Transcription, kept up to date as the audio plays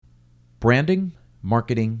Branding,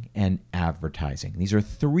 marketing, and advertising. These are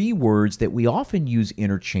three words that we often use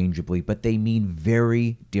interchangeably, but they mean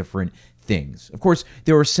very different things. Of course,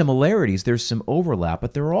 there are similarities, there's some overlap,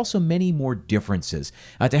 but there are also many more differences.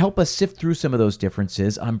 To help us sift through some of those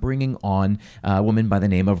differences, I'm bringing on a woman by the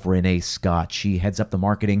name of Renee Scott. She heads up the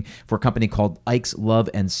marketing for a company called Ike's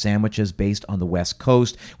Love and Sandwiches based on the West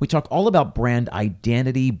Coast. We talk all about brand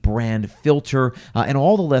identity, brand filter, and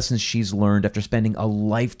all the lessons she's learned after spending a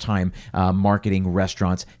lifetime marketing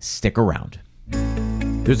restaurants. Stick around.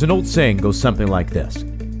 There's an old saying goes something like this.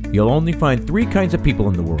 You'll only find three kinds of people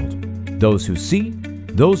in the world. Those who see,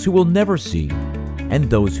 those who will never see, and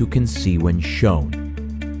those who can see when shown.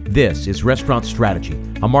 This is Restaurant Strategy,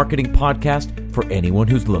 a marketing podcast for anyone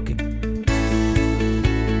who's looking.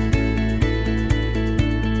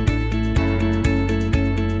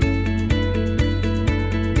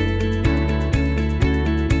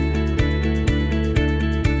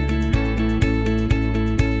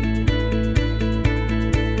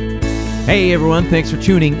 Hey everyone, thanks for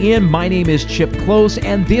tuning in. My name is Chip Close,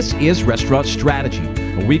 and this is Restaurant Strategy,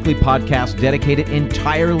 a weekly podcast dedicated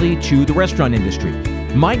entirely to the restaurant industry.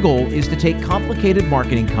 My goal is to take complicated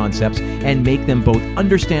marketing concepts and make them both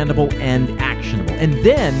understandable and actionable, and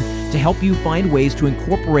then to help you find ways to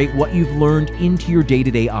incorporate what you've learned into your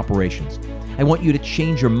day-to-day operations. I want you to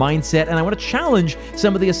change your mindset, and I want to challenge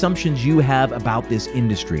some of the assumptions you have about this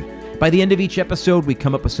industry. By the end of each episode, we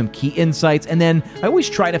come up with some key insights, and then I always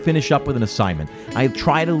try to finish up with an assignment. I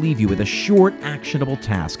try to leave you with a short, actionable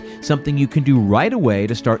task, something you can do right away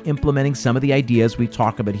to start implementing some of the ideas we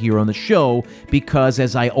talk about here on the show, because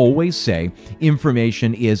as I always say,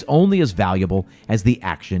 information is only as valuable as the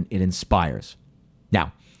action it inspires.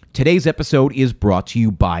 Now, today's episode is brought to you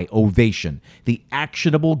by Ovation, the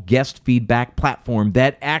actionable guest feedback platform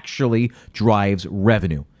that actually drives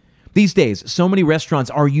revenue. These days, so many restaurants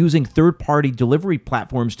are using third-party delivery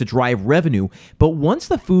platforms to drive revenue, but once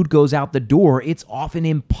the food goes out the door, it's often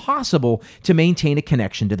impossible to maintain a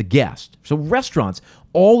connection to the guest. So restaurants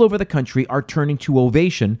all over the country are turning to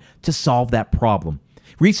Ovation to solve that problem.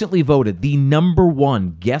 Recently voted the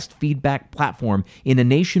 #1 guest feedback platform in a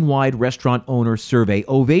nationwide restaurant owner survey,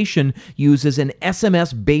 Ovation uses an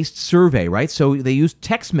SMS-based survey, right? So they use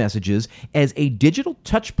text messages as a digital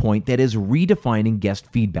touch point that is redefining guest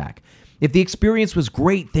feedback. If the experience was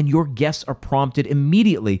great, then your guests are prompted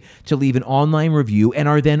immediately to leave an online review and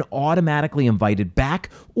are then automatically invited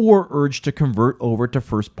back or urged to convert over to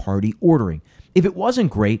first-party ordering. If it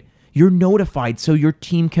wasn't great, you're notified so your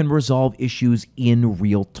team can resolve issues in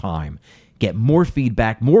real time. Get more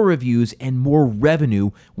feedback, more reviews, and more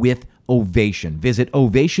revenue with Ovation. Visit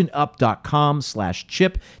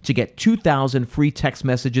ovationup.com/chip to get 2,000 free text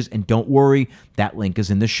messages, and don't worry, that link is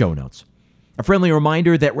in the show notes. A friendly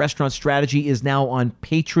reminder that Restaurant Strategy is now on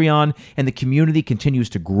Patreon, and the community continues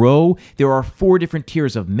to grow. There are 4 different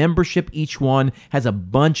tiers of membership. Each one has a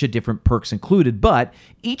bunch of different perks included, but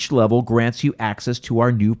each level grants you access to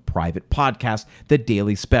our new private podcast, The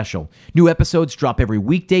Daily Special. New episodes drop every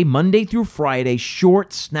weekday, Monday through Friday,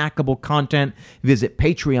 short, snackable content. Visit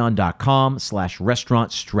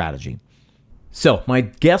patreon.com/restaurant strategy. So, my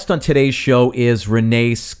guest on today's show is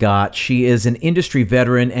Renee Scott. She is an industry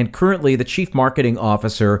veteran and currently the Chief Marketing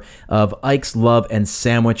Officer of Ike's Love and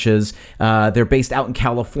Sandwiches. They're based out in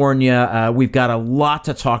California. We've got a lot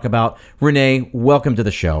to talk about. Renee, welcome to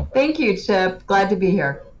the show. Thank you, Chip. Glad to be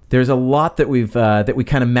here. There's a lot that we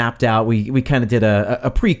kind of mapped out. We kind of did a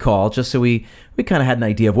pre-call just so we kind of had an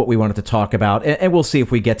idea of what we wanted to talk about, and we'll see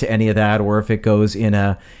if we get to any of that or if it goes in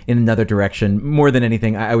another direction. More than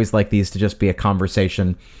anything, I always like these to just be a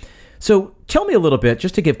conversation. So tell me a little bit,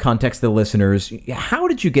 just to give context to the listeners, how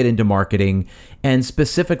did you get into marketing, and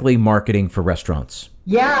specifically marketing for restaurants?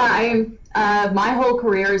 Yeah, my whole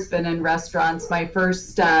career has been in restaurants. My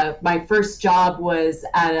first job was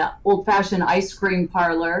at an old-fashioned ice cream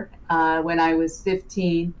parlor when I was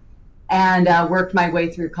 15, and worked my way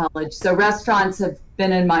through college. So restaurants have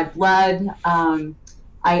been in my blood.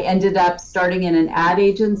 I ended up starting in an ad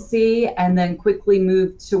agency and then quickly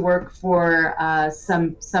moved to work for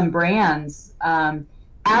some brands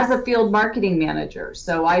as a field marketing manager.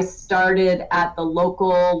 So I started at the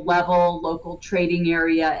local level, local trading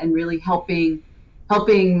area, and really helping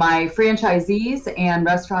my franchisees and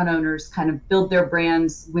restaurant owners kind of build their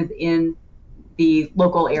brands within the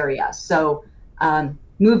local area. So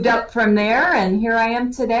moved up from there, and here I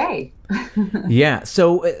am today. Yeah.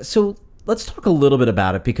 So let's talk a little bit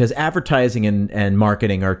about it, because advertising and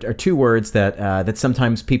marketing are 2 words that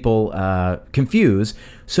sometimes people confuse.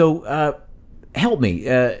 So help me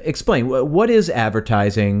explain, what is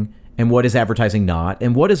advertising and what is advertising not,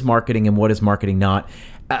 and what is marketing and what is marketing not?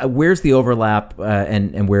 Where's the overlap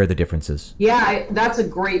and where are the differences? Yeah, that's a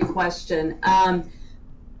great question.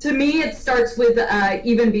 To me, it starts with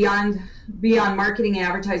even beyond marketing and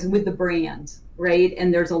advertising with the brand, right?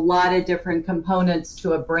 And there's a lot of different components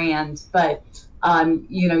to a brand, but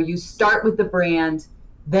you start with the brand,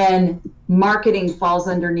 then marketing falls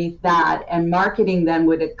underneath that, and marketing then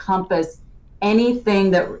would encompass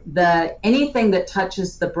anything that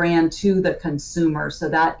touches the brand to the consumer. So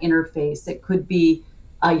that interface, it could be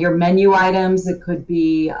your menu items, it could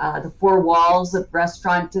be the four walls of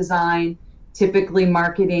restaurant design. Typically,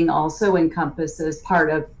 marketing also encompasses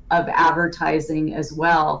part of advertising as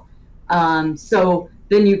well. So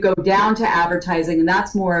then you go down to advertising, and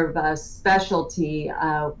that's more of a specialty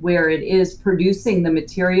where it is producing the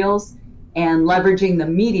materials and leveraging the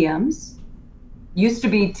mediums. Used to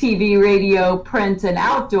be TV, radio, print, and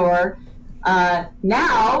outdoor.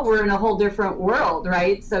 Now we're in a whole different world,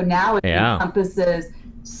 right? So now it encompasses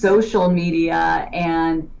social media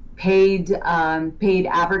and paid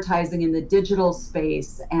advertising in the digital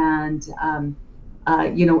space, and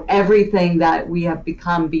everything that we have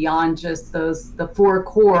become beyond just the four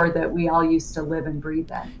core that we all used to live and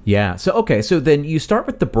breathe in. Yeah. So then you start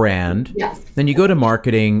with the brand. Yes. Then you go to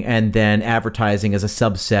marketing, and then advertising as a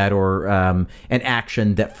subset or an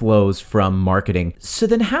action that flows from marketing. So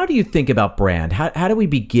then how do you think about brand? How do we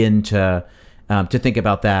begin to think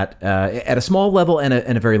about that at a small level and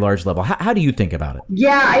a very large level? How do you think about it?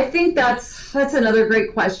 Yeah, I think that's another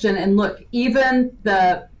great question. And look, even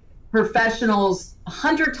the professionals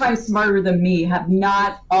 100 times smarter than me have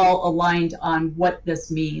not all aligned on what this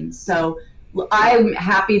means. So I'm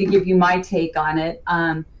happy to give you my take on it.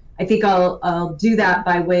 I think I'll do that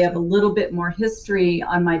by way of a little bit more history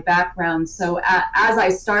on my background. So as I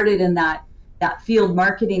started in that field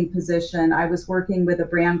marketing position, I was working with a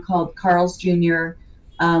brand called Carl's Jr.,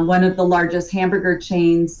 one of the largest hamburger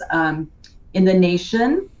chains in the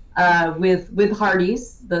nation, with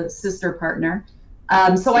Hardee's, the sister partner.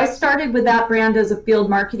 So I started with that brand as a field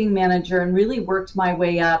marketing manager and really worked my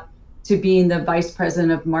way up to being the vice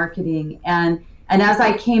president of marketing. And as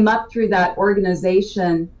I came up through that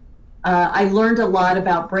organization, I learned a lot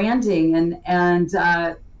about branding, and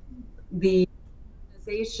the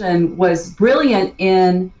organization was brilliant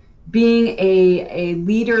in being a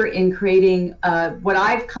leader in creating what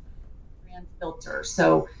I've called a brand filter.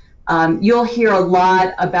 So you'll hear a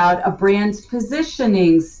lot about a brand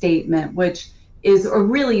positioning statement, which is a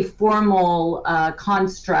really formal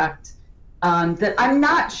construct that I'm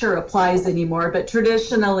not sure applies anymore, but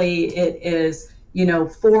traditionally it is,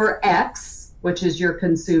 4X, which is your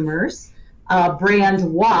consumers,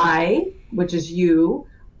 brand Y, which is you,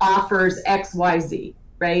 offers XYZ,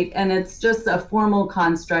 right? And it's just a formal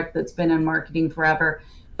construct that's been in marketing forever.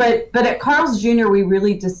 But at Carl's Jr., we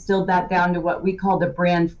really distilled that down to what we call the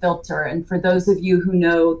brand filter. And for those of you who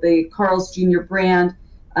know the Carl's Jr. brand,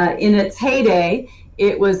 in its heyday,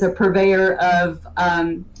 it was a purveyor of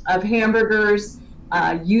hamburgers,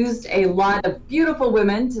 used a lot of beautiful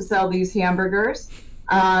women to sell these hamburgers.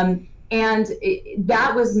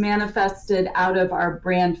 That was manifested out of our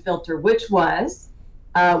brand filter, which was,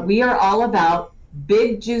 we are all about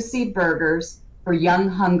big, juicy burgers for young,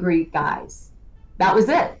 hungry guys. That was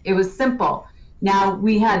it. It was simple. Now,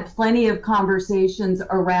 we had plenty of conversations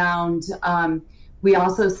around, we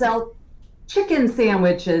also sell chicken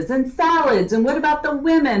sandwiches and salads, and what about the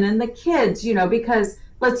women and the kids, because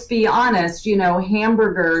let's be honest,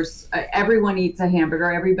 hamburgers, everyone eats a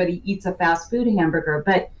hamburger, everybody eats a fast food hamburger,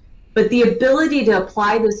 but the ability to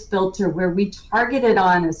apply this filter where we target it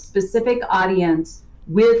on a specific audience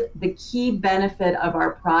with the key benefit of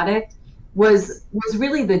our product was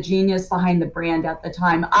really the genius behind the brand at the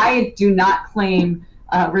time. I do not claim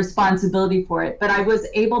responsibility for it, but I was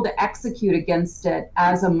able to execute against it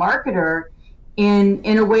as a marketer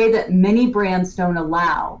in a way that many brands don't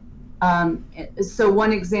allow. So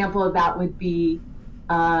one example of that would be,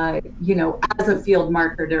 as a field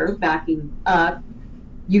marketer backing up,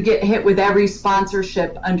 you get hit with every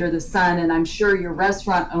sponsorship under the sun, and I'm sure your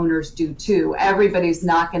restaurant owners do too. Everybody's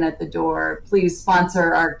knocking at the door. Please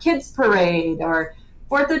sponsor our kids parade, or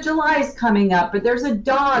 4th of July is coming up, but there's a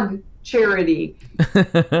dog charity.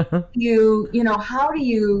 How do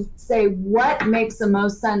you say what makes the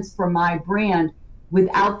most sense for my brand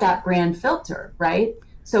without that brand filter, right?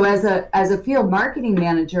 So as a field marketing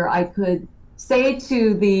manager, I could say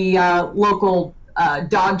to the local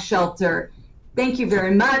dog shelter, thank you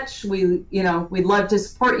very much. We'd love to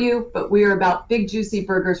support you, but we are about big, juicy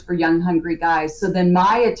burgers for young, hungry guys. So then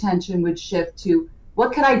my attention would shift to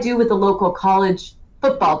what could I do with the local college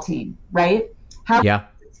football team, right? How can I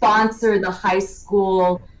sponsor the high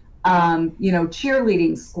school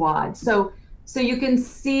cheerleading squad. So you can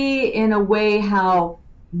see in a way how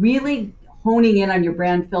really honing in on your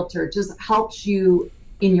brand filter just helps you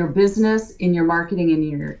in your business, in your marketing, and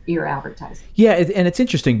in your advertising. Yeah, and it's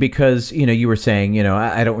interesting because, you were saying,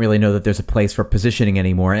 I don't really know that there's a place for positioning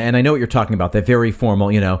anymore. And I know what you're talking about, that very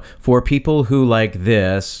formal, for people who like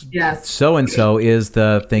this, yes, so-and-so is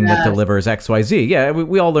the thing that delivers XYZ. Yeah,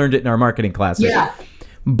 we all learned it in our marketing classes. Yeah.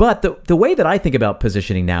 But the way that I think about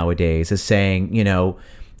positioning nowadays is saying,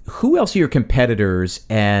 who else are your competitors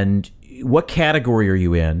and what category are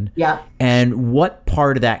you in? Yeah. And what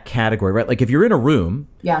part of that category, right? Like if you're in a room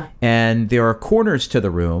and there are corners to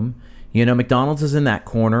the room, McDonald's is in that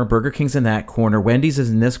corner, Burger King's in that corner, Wendy's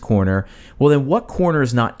is in this corner. Well, then what corner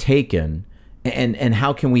is not taken? And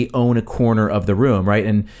how can we own a corner of the room, right?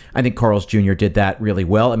 And I think Carl's Jr. did that really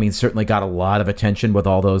well. I mean, certainly got a lot of attention with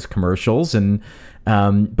all those commercials, and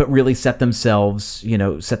but really set themselves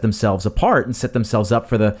apart and set themselves up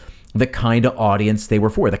for the kind of audience they were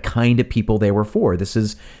for, the kind of people they were for. This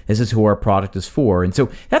is who our product is for. And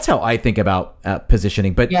so that's how I think about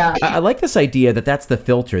positioning. But I like this idea that that's the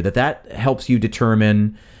filter, that helps you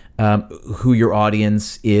determine who your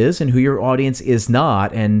audience is and who your audience is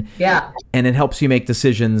not. And it helps you make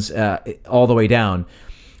decisions all the way down.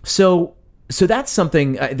 So that's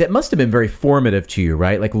something that must have been very formative to you,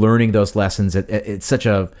 right? Like learning those lessons. It's such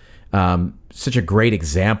a great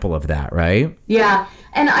example of that, right? Yeah.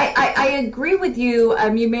 And I agree with you.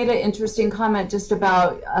 You made an interesting comment just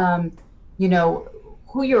about,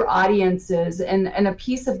 who your audience is. And a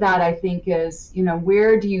piece of that, I think, is,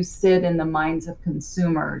 where do you sit in the minds of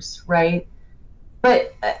consumers, right?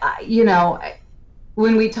 But,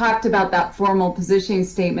 when we talked about that formal positioning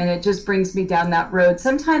statement, it just brings me down that road.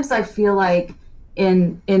 Sometimes I feel like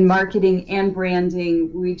in marketing and branding,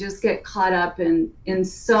 we just get caught up in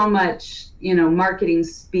so much, marketing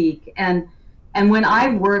speak. And when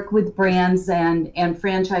I work with brands and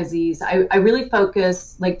franchisees, I really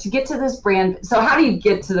focus, like, to get to this brand. So how do you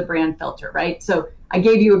get to the brand filter, right? So I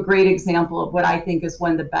gave you a great example of what I think is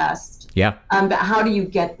one of the best. Yeah. But how do you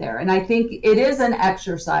get there? And I think it is an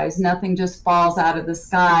exercise. Nothing just falls out of the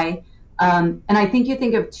sky. And I think you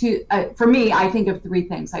think of for me, I think of three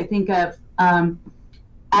things. I think of,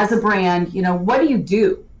 as a brand, what do you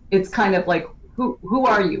do? It's kind of like, who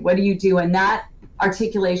are you? What do you do? And that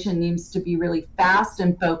articulation needs to be really fast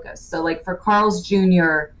and focused. So like for Carl's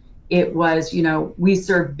Jr., it was, we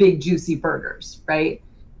serve big, juicy burgers, right?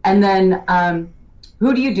 And then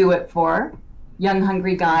who do you do it for? Young,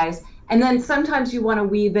 hungry guys. And then sometimes you want to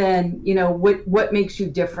weave in, what makes you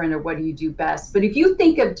different or what do you do best? But if you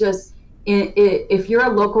think of just, if you're a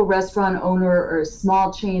local restaurant owner or a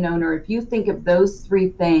small chain owner, if you think of those three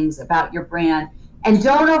things about your brand, and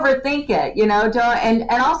don't overthink it,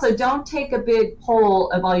 and also don't take a big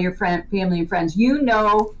poll of all your family and friends. You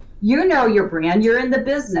know your brand, you're in the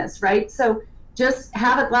business, right? So just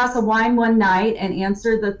have a glass of wine one night and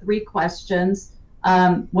answer the three questions.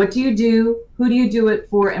 What do you do? Who do you do it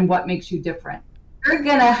for? And what makes you different? You're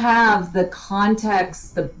going to have the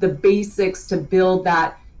context, the basics to build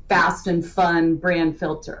that fast and fun brand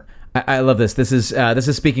filter. I love this. This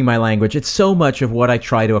is speaking my language. It's so much of what I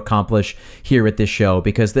try to accomplish here at this show,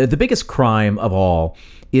 because the biggest crime of all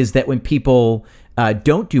is that when people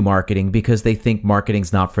don't do marketing because they think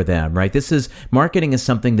marketing's not for them, right? Marketing is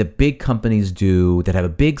something that big companies do that have a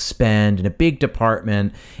big spend and a big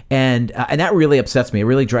department, and that really upsets me. It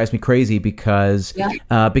really drives me crazy because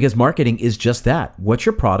marketing is just that. What's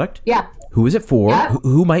your product? Yeah. Who is it for? Yeah.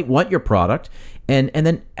 Who might want your product? And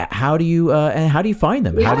then how do you find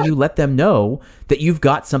them? Yeah. How do you let them know that you've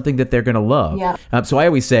got something that they're going to love? Yeah. So I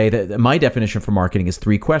always say that my definition for marketing is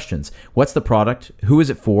three questions: what's the product? Who is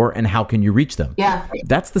it for? And how can you reach them? Yeah.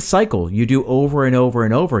 That's the cycle you do over and over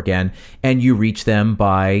and over again, and you reach them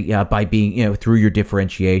by being through your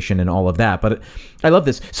differentiation and all of that. But I love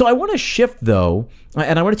this. So I want to shift though,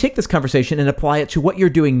 and I want to take this conversation and apply it to what you're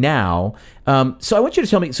doing now. So I want you to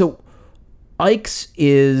tell me. So Ike's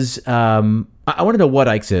is. I want to know what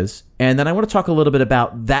Ike's is, and then I want to talk a little bit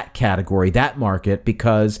about that category, that market,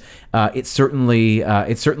 because it's certainly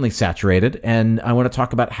saturated, and I want to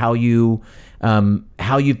talk about how you've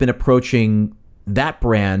been approaching that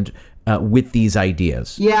brand with these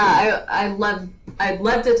ideas. Yeah, I'd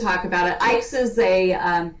love to talk about it. Ike's is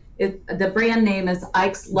the brand name is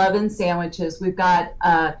Ike's Lovin' Sandwiches. We've got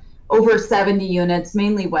over 70 units,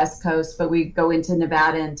 mainly West Coast, but we go into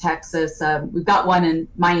Nevada and Texas. We've got one in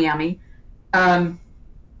Miami.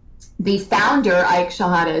 The founder, Ike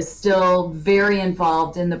Shahada, is still very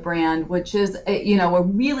involved in the brand, which is, a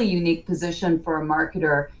really unique position for a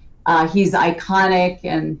marketer. He's iconic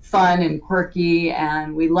and fun and quirky,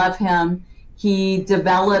 and we love him. He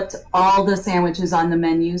developed all the sandwiches on the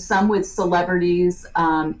menu, some with celebrities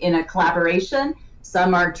in a collaboration.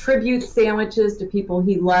 Some are tribute sandwiches to people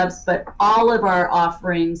he loves, but all of our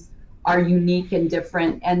offerings are unique and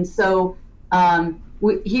different. And so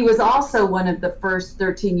he was also one of the first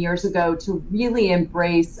 13 years ago to really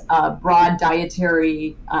embrace broad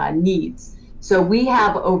dietary needs. So we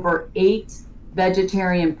have over 8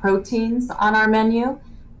 vegetarian proteins on our menu,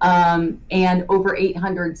 and over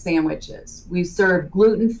 800 sandwiches. We serve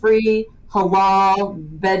gluten-free, halal,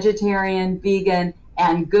 vegetarian, vegan,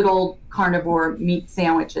 and good old carnivore meat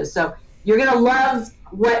sandwiches. So you're going to love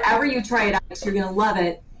whatever you try at Ike's. You're going to love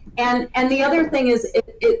it. And the other thing is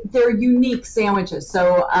they're unique sandwiches.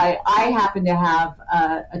 So I happen to have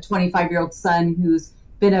a 25-year-old son who's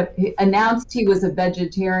been announced he was a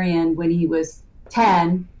vegetarian when he was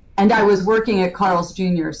 10, and I was working at Carl's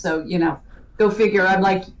Jr. So, go figure. I'm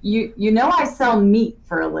like, I sell meat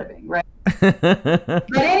for a living, right?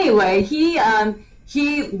 But anyway, he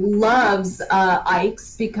loves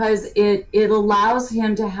Ike's because it allows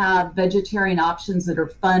him to have vegetarian options that are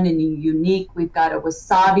fun and unique. We've got a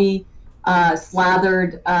wasabi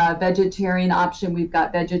slathered vegetarian option. We've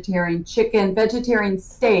got vegetarian chicken, vegetarian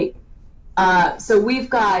steak. So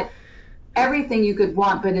we've got everything you could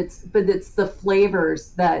want, but it's the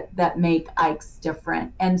flavors that make Ike's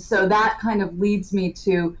different. And so that kind of leads me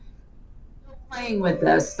to playing with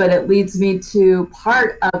this, but it leads me to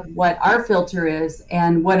part of what our filter is,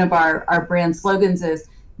 and one of our brand slogans is,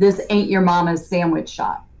 "This ain't your mama's sandwich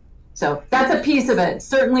shop." So that's a piece of it.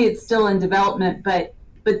 Certainly it's still in development, but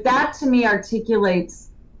that to me articulates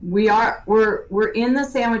we're in the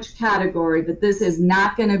sandwich category, but this is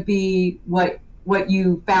not going to be what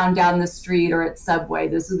you found down the street or at Subway.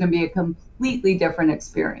 This is going to be a completely different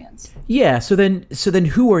experience. Yeah. So then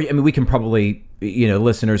who are you? I mean, we can probably,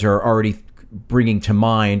 listeners are already bringing to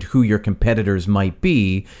mind who your competitors might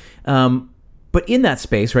be. But in that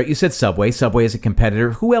space, right, you said Subway is a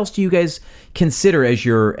competitor. Who else do you guys consider as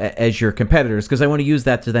your competitors? Because I want to use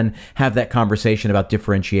that to then have that conversation about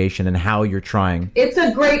differentiation and how you're trying. It's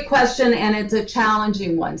a great question, and it's a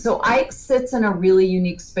challenging one. So Ike sits in a really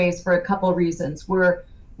unique space for a couple of reasons. The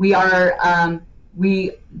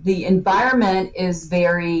environment is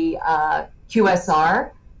very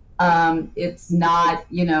QSR. It's not,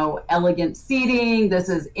 elegant seating. This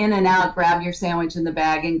is in and out, grab your sandwich in the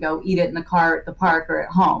bag and go eat it in the car at the park or at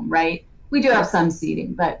home, right? We do have some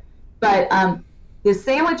seating, but the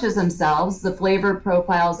sandwiches themselves, the flavor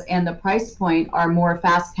profiles and the price point are more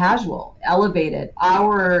fast casual, elevated.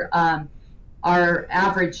 Our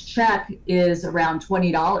average check is around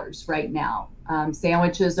 $20 right now.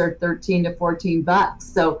 Sandwiches are $13 to $14.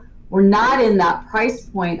 So we're not in that price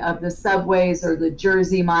point of the Subways or the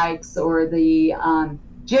Jersey Mike's or the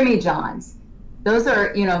Jimmy John's. Those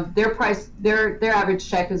are, their price, their average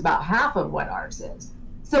check is about half of what ours is.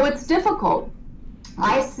 So it's difficult.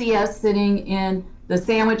 I see us sitting in the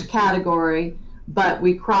sandwich category, but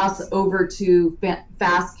we cross over to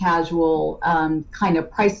fast casual kind of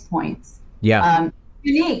price points. Yeah.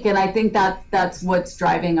 Unique, and I think that's what's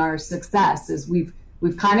driving our success is we've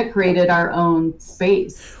kind of created our own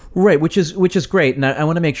space. Right, which is great, and I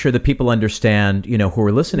want to make sure that people understand, who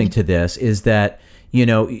are listening to this, is that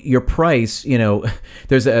your price,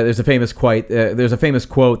 there's a famous quote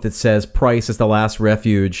that says price is the last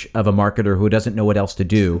refuge of a marketer who doesn't know what else to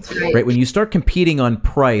do. Right? When you start competing on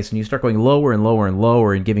price and you start going lower and lower and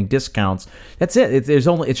lower and giving discounts, that's it.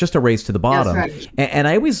 It's just a race to the bottom. That's right. And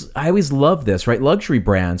I always love this, right? Luxury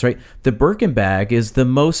brands, right? The Birkin bag is the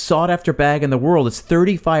most sought after bag in the world. It's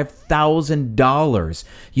 $35,000.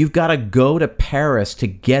 You've got to go to Paris to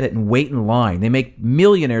get it and wait in line. They make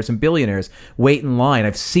millionaires and billionaires wait in line.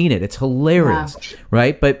 I've seen it. It's hilarious, wow.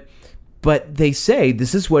 Right? But they say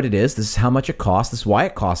this is what it is. This is how much it costs. This is why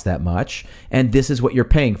it costs that much. And this is what you're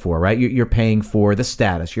paying for, right? You're paying for the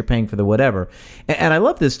status. You're paying for the whatever. And I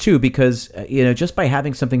love this too because, just by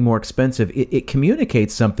having something more expensive, it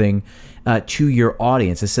communicates something to your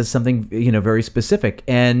audience. It says something, very specific.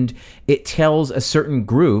 And it tells a certain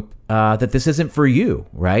group that this isn't for you,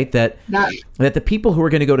 right? That the people who are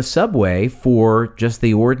going to go to Subway for just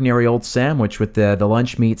the ordinary old sandwich with the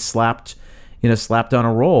lunch meat slapped on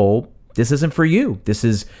a roll, this isn't for you. This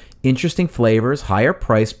is interesting flavors, higher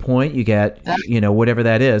price point. You get, whatever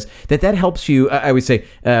that is. That helps you. I would say,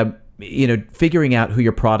 figuring out who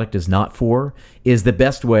your product is not for is the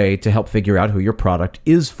best way to help figure out who your product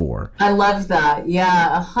is for. I love that.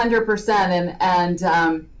 Yeah, 100%. And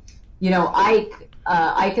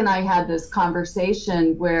Ike and I had this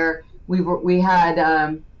conversation where we had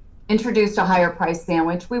introduced a higher price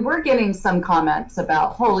sandwich, we were getting some comments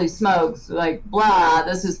about, holy smokes, like, blah,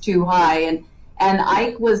 this is too high. And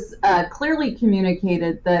Ike was clearly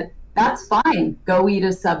communicated that that's fine, go eat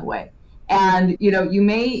a Subway. And, you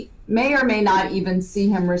may or may not even see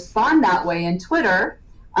him respond that way in Twitter.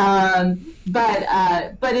 But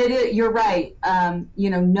you're right.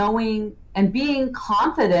 Knowing and being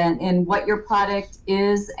confident in what your product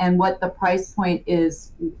is and what the price point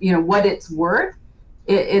is, what it's worth.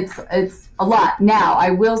 It's a lot. Now,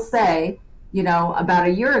 I will say, about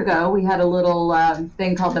a year ago, we had a little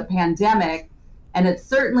thing called the pandemic, and it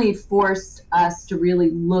certainly forced us to really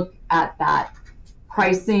look at that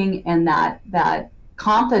pricing and that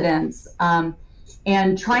confidence,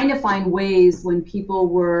 and trying to find ways when people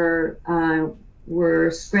were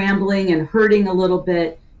scrambling and hurting a little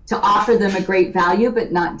bit to offer them a great value,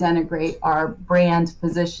 but not denigrate our brand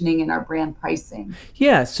positioning and our brand pricing.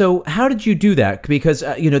 Yeah. So how did you do that? Because,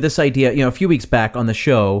 this idea, a few weeks back on the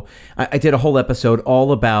show, I did a whole episode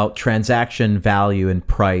all about transaction value and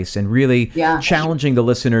price, and really challenging the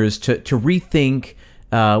listeners to rethink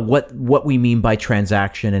what we mean by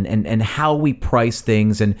transaction, and how we price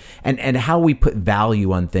things, and how we put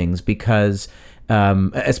value on things, because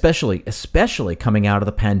especially coming out of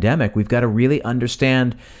the pandemic, we've got to really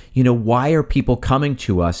understand, why are people coming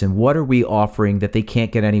to us, and what are we offering that they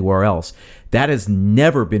can't get anywhere else? That has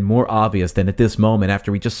never been more obvious than at this moment,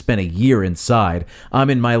 after we just spent a year inside. I'm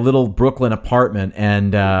in my little Brooklyn apartment,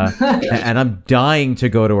 and and I'm dying to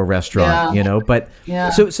go to a restaurant,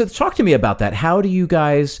 So talk to me about that. How do you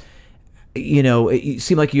guys, it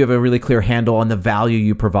seem like you have a really clear handle on the value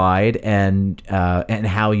you provide, and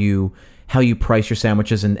how you price your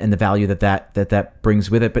sandwiches, and the value that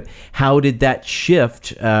brings with it. But how did that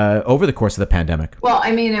shift over the course of the pandemic? Well,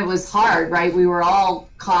 it was hard, right? We were all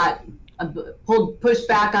caught, pushed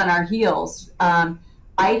back on our heels.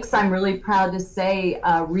 Ike's, I'm really proud to say,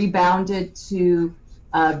 rebounded to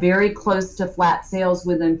very close to flat sales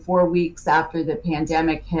within 4 weeks after the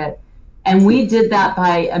pandemic hit. And we did that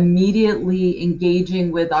by immediately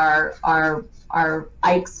engaging with our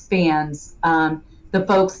Ike's fans, the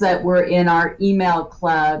folks that were in our email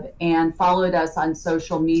club and followed us on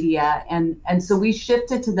social media. And so we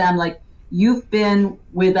shifted to them, like, you've been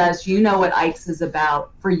with us, what Ike's is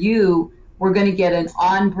about. For you, we're going to get an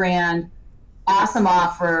on-brand, awesome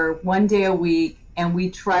offer 1 day a week, and we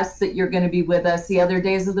trust that you're going to be with us the other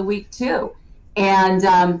days of the week too. And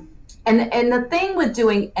the thing with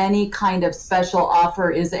doing any kind of special offer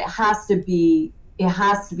is it has to be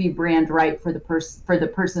brand right for the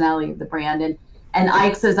personality of the brand. And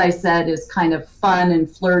Ike's, as I said, is kind of fun and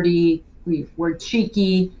flirty. We're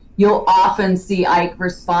cheeky. You'll often see Ike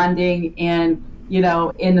responding in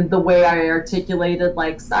the way I articulated,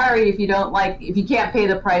 like, sorry, if you can't pay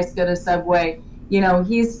the price, go to Subway.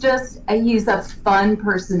 He's a fun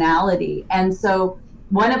personality. And so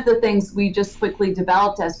one of the things we just quickly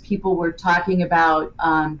developed, as people were talking about,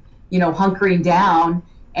 hunkering down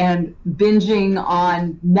and binging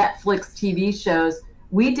on Netflix TV shows,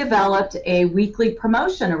 we developed a weekly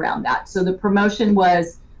promotion around that. So the promotion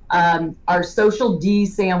was our Social D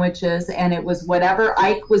sandwiches, and it was whatever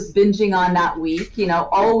Ike was binging on that week,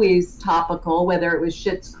 always topical, whether it was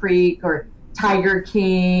Schitt's Creek or Tiger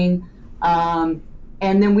King. And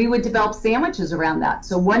then we would develop sandwiches around that.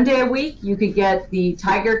 So 1 day a week, you could get the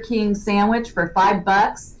Tiger King sandwich for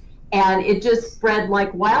 $5, and it just spread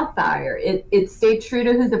like wildfire. It stayed true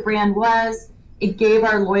to who the brand was. It gave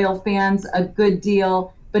our loyal fans a good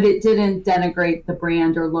deal, but it didn't denigrate the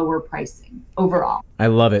brand or lower pricing overall. I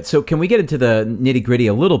love it. So can we get into the nitty gritty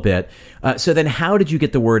a little bit? So then how did you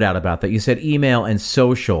get the word out about that? You said email and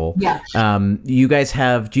social. Yeah. Do you guys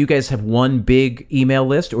have one big email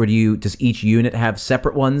list, or does each unit have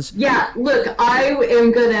separate ones? Yeah, look, I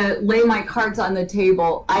am going to lay my cards on the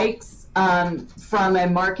table. Ike's, from a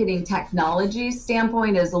marketing technology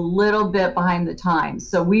standpoint, is a little bit behind the times.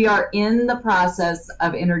 So we are in the process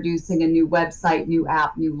of introducing a new website, new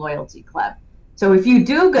app, new loyalty club. So if you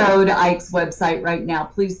do go to Ike's website right now,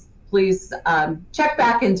 please check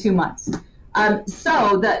back in 2 months.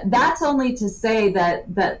 So that's only to say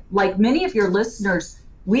that like many of your listeners,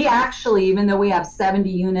 we actually, even though we have 70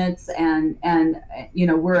 units and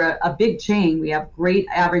we're a big chain, we have great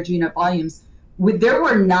average unit volumes. There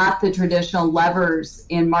were not the traditional levers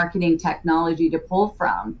in marketing technology to pull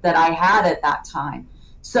from that I had at that time.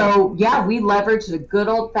 So yeah, we leveraged a good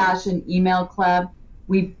old-fashioned email club.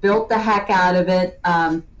 We built the heck out of it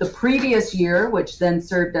the previous year, which then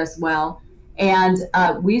served us well. And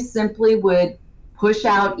we simply would push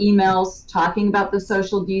out emails talking about the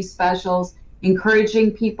Social D specials,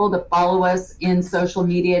 encouraging people to follow us in social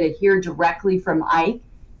media to hear directly from Ike.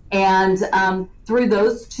 And through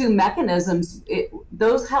those two mechanisms,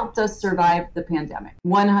 those helped us survive the pandemic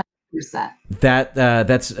 100%.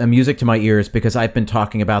 That's music to my ears, because I've been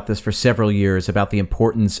talking about this for several years, about the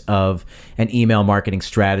importance of an email marketing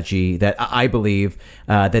strategy. That I believe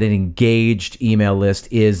that an engaged email list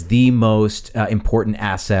is the most important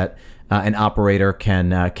asset an operator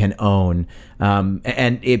can own.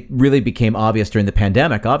 And it really became obvious during the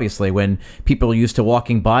pandemic, obviously, when people are used to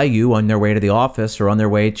walking by you on their way to the office or on their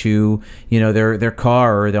way to, their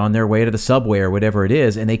car, or on their way to the subway or whatever it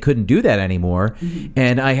is, and they couldn't do that anymore. Mm-hmm.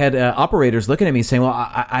 And I had operators looking at me saying, well,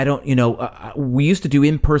 I don't, we used to do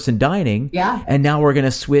in-person dining, and now we're going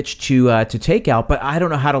to switch to takeout, but I don't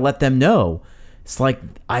know how to let them know. It's like,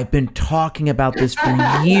 I've been talking about this for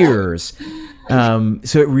years.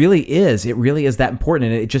 So it really is that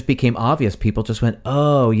important. And it just became obvious. People just went,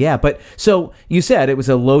 oh yeah. But so you said it was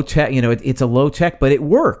a low tech, it's a low tech, but it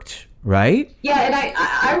worked, right? Yeah. And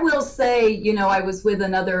I will say, I was with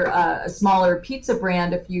another, a smaller pizza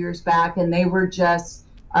brand a few years back, and they were just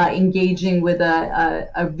engaging with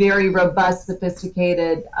a very robust,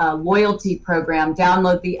 sophisticated loyalty program.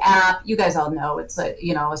 Download the app. You guys all know it's a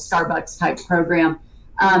Starbucks type program.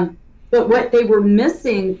 But what they were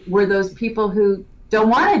missing were those people who don't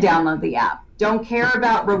want to download the app, don't care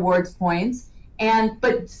about rewards points,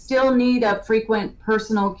 but still need a frequent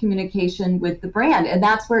personal communication with the brand. And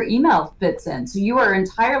that's where email fits in. So you are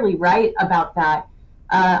entirely right about that.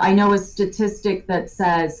 I know a statistic that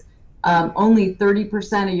says only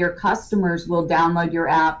 30% of your customers will download your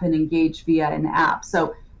app and engage via an app.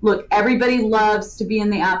 So look, everybody loves to be in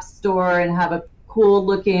the app store and have a cool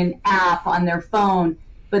looking app on their phone.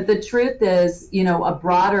 But the truth is, a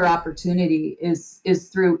broader opportunity is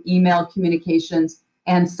through email communications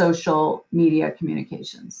and social media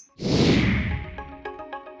communications.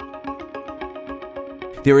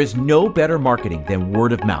 There is no better marketing than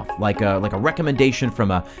word of mouth, like a recommendation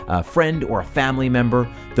from a friend or a family member.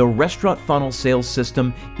 The restaurant funnel sales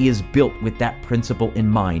system is built with that principle in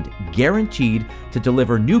mind, guaranteed to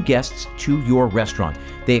deliver new guests to your restaurant.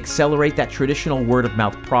 They accelerate that traditional word of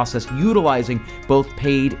mouth process utilizing both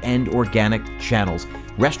paid and organic channels.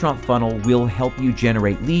 Restaurant Funnel will help you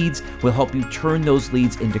generate leads, will help you turn those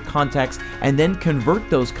leads into contacts, and then convert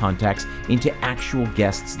those contacts into actual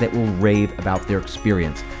guests that will rave about their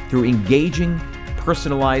experience. Through engaging,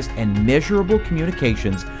 personalized, and measurable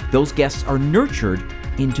communications, those guests are nurtured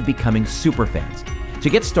into becoming superfans. To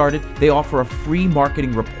get started, they offer a free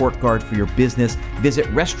marketing report card for your business. Visit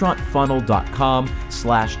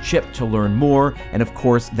restaurantfunnel.com/chip to learn more. And of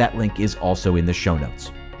course, that link is also in the show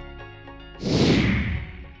notes.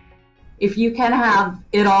 If you can have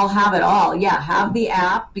it all, have the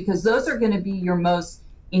app, because those are going to be your most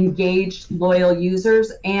engaged, loyal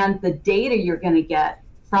users, and the data you're going to get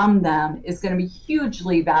from them is going to be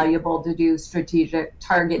hugely valuable to do strategic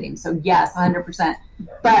targeting. So yes, 100%.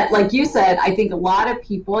 But like you said, I think a lot of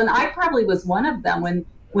people, and I probably was one of them,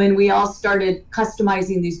 when we all started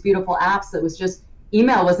customizing these beautiful apps, that was just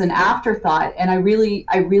email was an afterthought. And I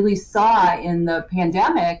really saw in the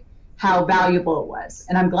pandemic how valuable it was.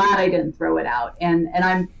 And I'm glad I didn't throw it out. And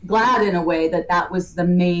I'm glad in a way that was the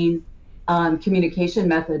main communication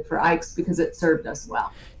method for Ike's, because it served us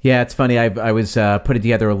well. Yeah, it's funny. I was putting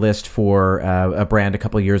together a list for a brand a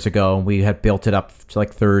couple of years ago, and we had built it up to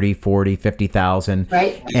like 30, 40, 50,000.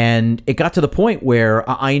 Right. And it got to the point where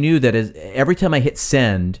I knew that every time I hit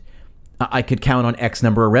send, I could count on X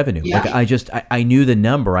number of revenue. Yeah. Like I knew the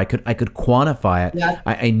number. I could quantify it. Yeah.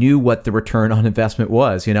 I knew what the return on investment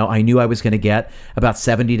was. I knew I was going to get about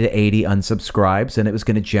 70 to 80 unsubscribes, and it was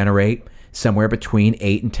going to generate somewhere between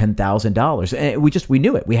 $8,000 and $10,000. And we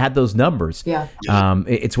knew it. We had those numbers. Yeah.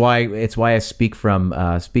 It's why I speak from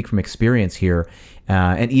experience here.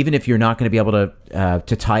 And even if you're not going to be able to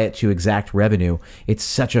tie it to exact revenue, it's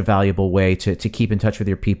such a valuable way to keep in touch with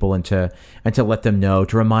your people and to let them know,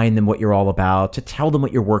 to remind them what you're all about, to tell them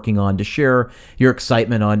what you're working on, to share your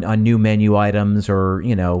excitement on new menu items or,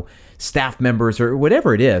 staff members or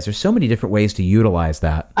whatever it is. There's so many different ways to utilize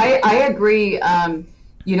that. I agree. A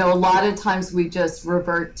lot of times we just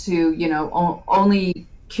revert to, only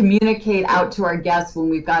communicate out to our guests when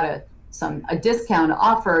we've got a discount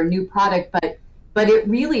offer, a new product, but it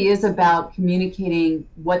really is about communicating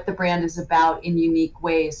what the brand is about in unique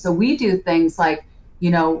ways. So we do things like,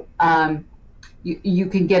 you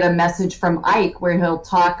can get a message from Ike where he'll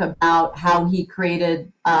talk about how he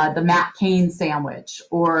created the Matt Cain sandwich,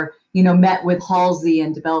 or, met with Halsey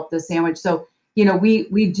and developed the sandwich. So,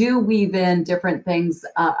 we do weave in different things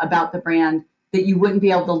about the brand that you wouldn't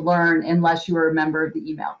be able to learn unless you were a member of the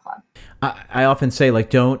email club. I often say, like,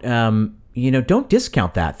 don't don't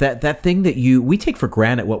discount that thing that we take for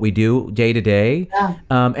granted, what we do day to day.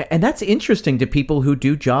 Yeah. And that's interesting to people who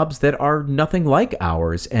do jobs that are nothing like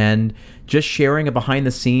ours, and just sharing a behind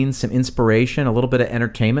the scenes, some inspiration, a little bit of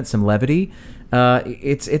entertainment, some levity.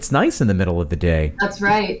 It's nice in the middle of the day. That's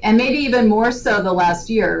right. And maybe even more so the last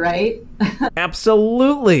year, right?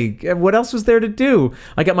 Absolutely. What else was there to do?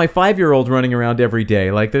 I got my 5-year-old running around every day.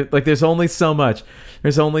 There's only so much.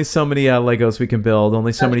 There's only so many Legos we can build.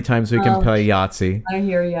 Only so many times we can play Yahtzee. I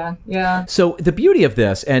hear ya. Yeah. So the beauty of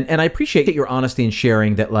this, and I appreciate your honesty in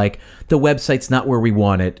sharing that, like, the website's not where we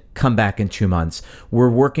want it. Come back in 2 months. We're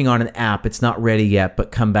working on an app. It's not ready yet,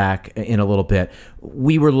 but come back in a little bit.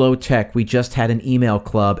 We were low tech. We just had an email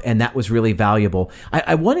club, and that was really valuable.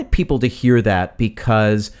 I wanted people to hear that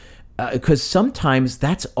because sometimes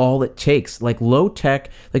that's all it takes. Like, low tech,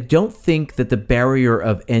 like, don't think that the barrier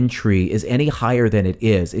of entry is any higher than it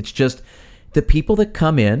is. It's just the people that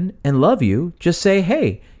come in and love you just say,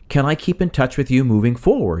 hey, can I keep in touch with you moving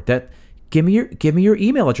forward? Give me your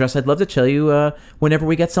email address. I'd love to tell you whenever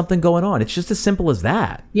we get something going on. It's just as simple as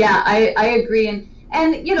that. Yeah, I agree.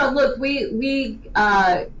 And look, we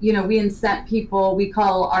incent people. We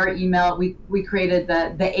call our email. We created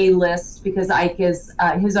the A list because Ike is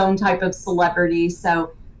his own type of celebrity.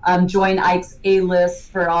 So join Ike's A list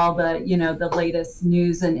for all the the latest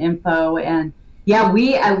news and info. And yeah,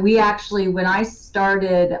 we actually, when I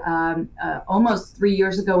started almost 3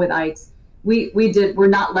 years ago with Ike's, we're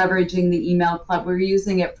not leveraging the email club. We're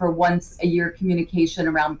using it for once a year communication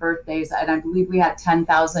around birthdays. And I believe we had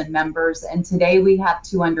 10,000 members, and today we have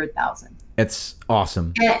 200,000. It's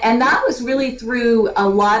awesome. And that was really through a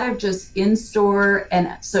lot of just in-store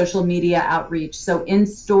and social media outreach. So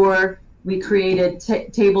in-store, we created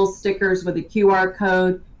table stickers with a QR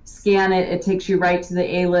code, scan it, it takes you right to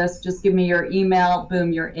the A-list. Just give me your email,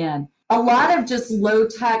 boom, you're in. A lot of just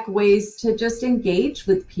low-tech ways to just engage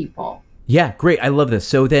with people. Yeah, great. I love this.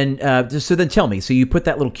 So then tell me, so you put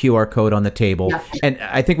that little QR code on the table, yeah. And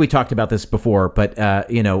I think we talked about this before, but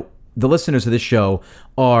the listeners of this show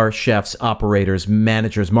are chefs, operators,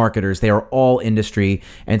 managers, marketers. They are all industry.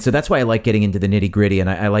 And so that's why I like getting into the nitty gritty, and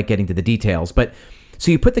I like getting to the details. But so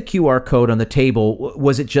you put the QR code on the table.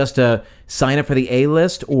 Was it just a sign up for the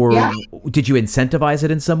A-list, or did you incentivize it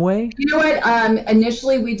in some way? You know what?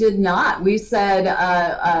 Initially, we did not. We said,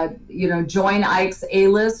 join Ike's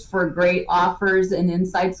A-list for great offers and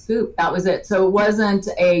inside scoop. That was it. So it wasn't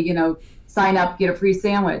a, sign up, get a free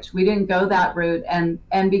sandwich. We didn't go that route. And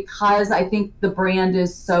because I think the brand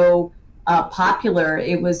is so popular,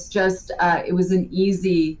 it was just, it was an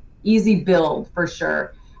easy build for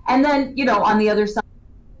sure. And then, on the other side,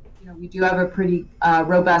 we do have a pretty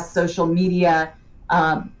robust social media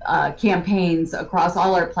campaigns across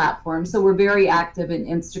all our platforms. So we're very active in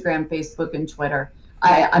Instagram, Facebook, and Twitter.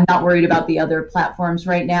 I'm not worried about the other platforms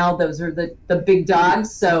right now. Those are the big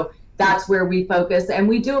dogs. So that's where we focus. And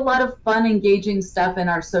we do a lot of fun, engaging stuff in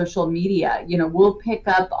our social media. We'll pick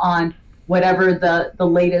up on whatever the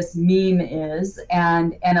latest meme is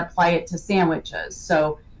and apply it to sandwiches.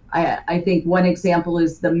 So I think one example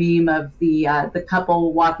is the meme of the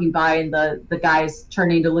couple walking by and the guys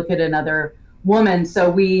turning to look at another woman. So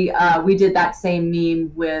we did that same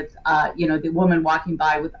meme with the woman walking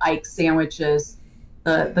by with Ike sandwiches.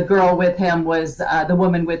 The girl with him was the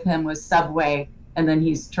woman with him was Subway, and then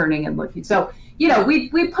he's turning and looking. So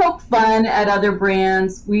we poke fun at other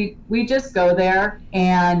brands. We just go there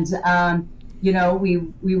and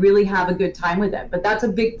we really have a good time with it. But that's a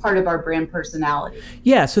big part of our brand personality.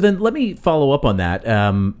 Yeah. So then let me follow up on that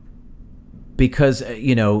because,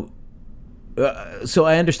 so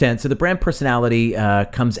I understand. So the brand personality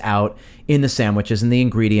comes out in the sandwiches and the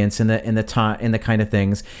ingredients and the kind of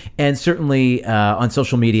things, and certainly on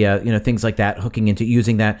social media, things like that, hooking into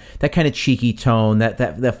using that kind of cheeky tone,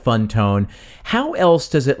 that fun tone. How else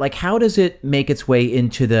does it how does it make its way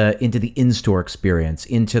into the in-store experience?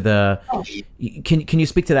 Can you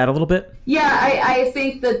speak to that a little bit? Yeah, I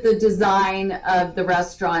think that the design of the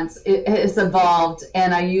restaurants has evolved,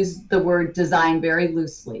 and I use the word design very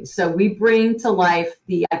loosely. So we bring to life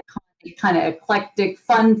the iconic, kind of eclectic,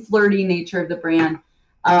 fun, flirty nature of the brand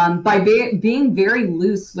by being very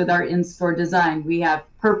loose with our in-store design. We have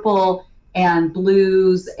purple and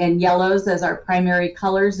blues and yellows as our primary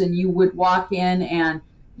colors, and you would walk in and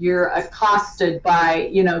you're accosted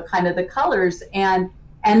by kind of the colors, and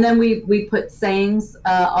then we put sayings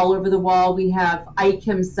all over the wall. We have Ike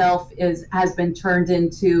himself has been turned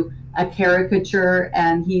into a caricature,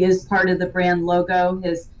 and he is part of the brand logo.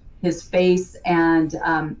 His face and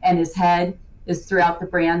his head is throughout the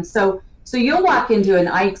brand. So you'll walk into an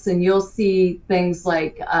Ike's and you'll see things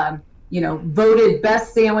like voted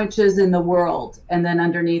best sandwiches in the world. And then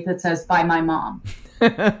underneath it says, by my mom.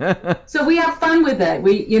 So we have fun with it.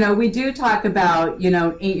 We do talk about,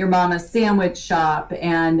 Ain't Your Mama's Sandwich Shop.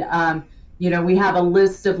 And, we have a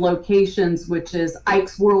list of locations, which is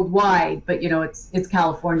Ike's Worldwide, but, it's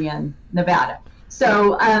California and Nevada.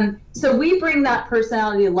 So we bring that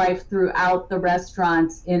personality to life throughout the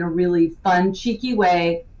restaurants in a really fun, cheeky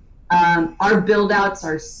way. Our build outs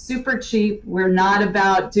are super cheap. We're not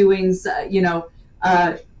about doing,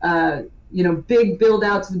 big build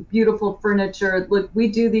outs with beautiful furniture. Look, we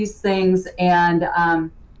do these things and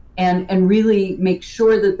really make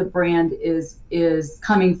sure that the brand is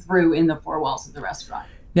coming through in the four walls of the restaurant.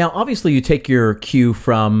 Now, obviously, you take your cue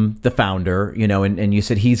from the founder, and you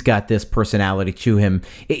said he's got this personality to him.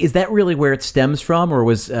 Is that really where it stems from, or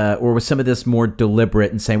was some of this more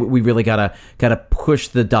deliberate and saying we really gotta push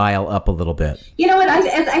the dial up a little bit? You know what? I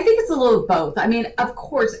think it's a little of both. I mean, of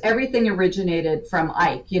course, everything originated from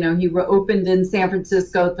Ike. He opened in San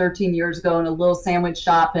Francisco 13 years ago in a little sandwich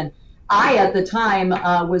shop, and I, at the time,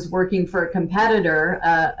 was working for a competitor,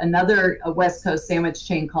 another West Coast sandwich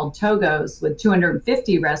chain called Togo's with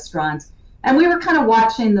 250 restaurants. And we were kind of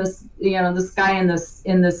watching this, this guy in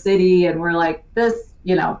the city, and we're like, this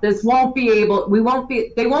won't be able,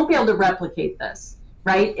 they won't be able to replicate this,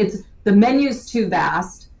 right? The menu's too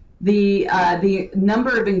vast. The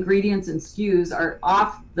number of ingredients and SKUs are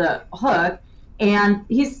off the hook. And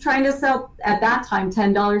he's trying to sell, at that time,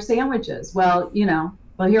 $10 sandwiches. Well,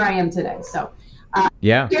 here I am today. So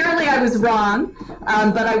apparently I was wrong,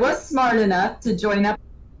 but I was smart enough to join up.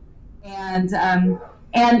 And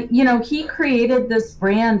he created this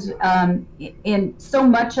brand, and so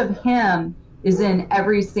much of him is in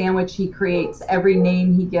every sandwich he creates, every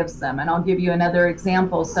name he gives them. And I'll give you another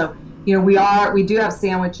example. So, we do have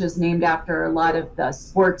sandwiches named after a lot of the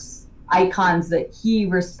sports icons that he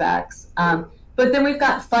respects. But then we've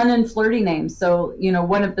got fun and flirty names. So,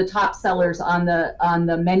 one of the top sellers on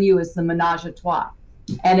the menu is the Menage a Trois.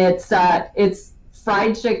 And it's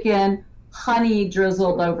fried chicken, honey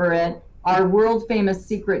drizzled over it, our world famous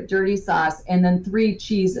secret dirty sauce, and then 3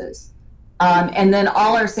 cheeses. And then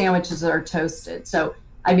all our sandwiches are toasted. So,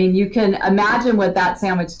 I mean, you can imagine what that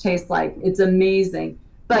sandwich tastes like. It's amazing.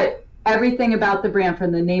 But everything about the brand,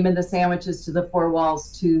 from the name of the sandwiches to the four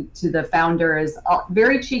walls to the founder, is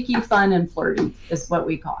very cheeky, fun, and flirty is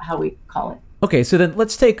how we call it. Okay, so then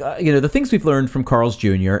let's take the things we've learned from Carl's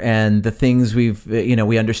Jr. and the things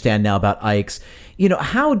we understand now about Ike's.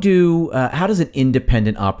 How does an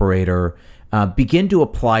independent operator begin to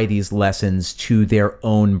apply these lessons to their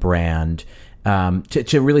own brand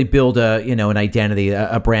to really build an identity,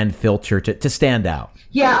 a brand filter to stand out?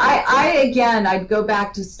 Yeah, I'd go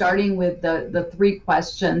back to starting with the 3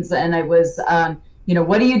 questions, and I was,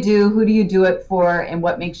 what do you do, who do you do it for, and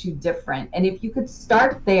what makes you different? And if you could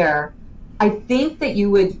start there, I think that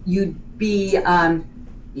you'd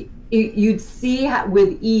see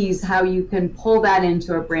with ease how you can pull that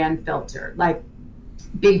into a brand filter, like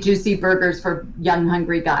big juicy burgers for young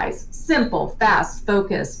hungry guys, simple, fast,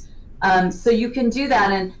 focused. So you can do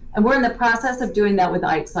that, and we're in the process of doing that with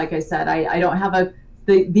Ike's. Like I said, I don't have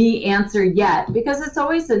the answer yet, because it's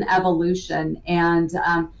always an evolution. And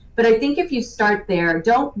but I think if you start there,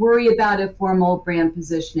 don't worry about a formal brand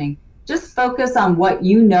positioning. Just focus on what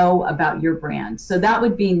you know about your brand. So that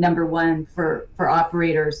would be number 1 for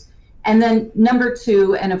operators. And then number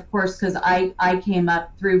 2, and of course, because I came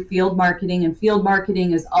up through field marketing, and field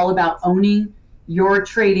marketing is all about owning your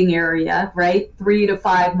trading area, right? 3 to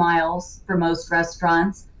 5 miles for most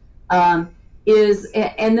restaurants. And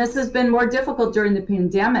this has been more difficult during the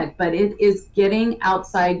pandemic, but it is getting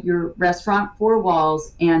outside your restaurant 4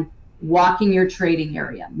 walls and walking your trading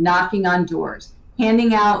area, knocking on doors,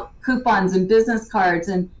 handing out coupons and business cards,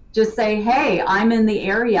 and just say, hey, I'm in the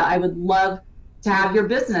area. I would love to have your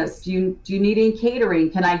business. Do you need any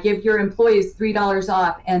catering? Can I give your employees $3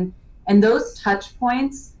 off? And those touch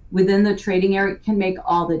points within the trading area can make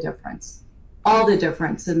all the difference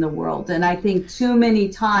in the world. And I think too many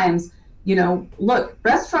times, look,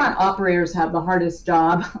 restaurant operators have the hardest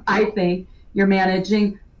job. I think you're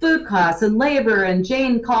managing food costs and labor, and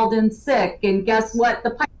Jane called in sick, and guess what?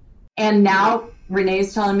 And now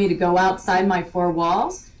Renee's telling me to go outside my 4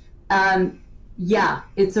 walls. Yeah,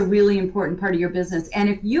 it's a really important part of your business. And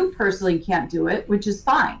if you personally can't do it, which is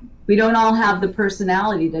fine, we don't all have the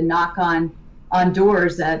personality to knock on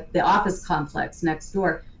doors at the office complex next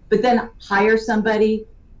door, but then hire somebody,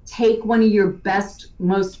 take one of your best,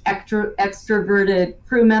 most extroverted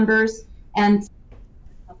crew members, and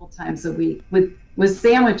a couple times a week with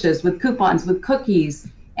sandwiches, with coupons, with cookies,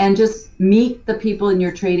 and just meet the people in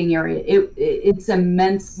your trading area. It's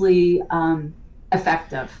immensely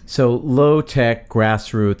effective. So low tech,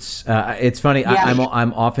 grassroots. It's funny. Yeah.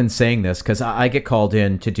 I'm often saying this because I get called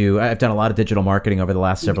in to do. I've done a lot of digital marketing over the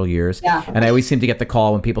last several years, and I always seem to get the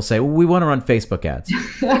call when people say, well, "We want to run Facebook ads,"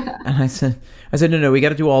 and I said, no, we got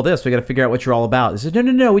to do all this. We got to figure out what you're all about. They said,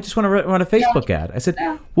 no, we just want to run a Facebook ad. I said,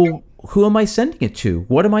 well, who am I sending it to?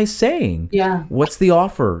 What am I saying? Yeah. What's the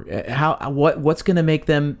offer? What's going to make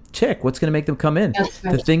them tick? What's going to make them come in? That's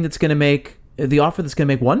right. The thing that's going to make the offer that's going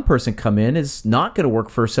to make one person come in is not going to work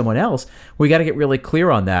for someone else. We got to get really clear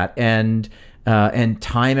on that. And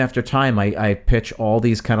time after time, I pitch all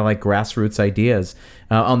these kind of like grassroots ideas.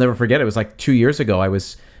 I'll never forget. It was like 2 years ago. I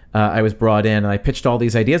was brought in and I pitched all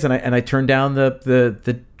these ideas and I turned down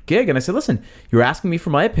the gig and I said, listen, you're asking me for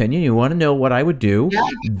my opinion. You want to know what I would do. Yeah.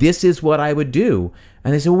 This is what I would do.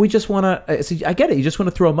 And they said, well, we just want to, I said, I get it. You just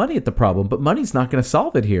want to throw money at the problem, but money's not going to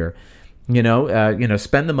solve it here.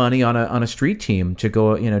 Spend the money on a street team to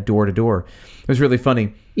go, door to door. It was really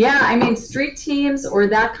funny. Yeah. I mean, street teams or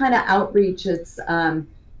that kind of outreach,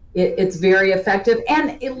 it's very effective.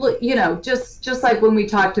 And just like when we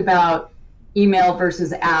talked about email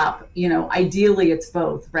versus app, ideally it's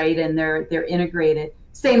both, right? And they're integrated.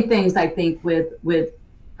 Same things, I think, with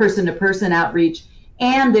person-to-person outreach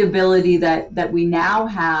and the ability that we now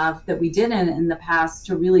have that we didn't in the past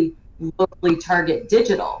to really locally target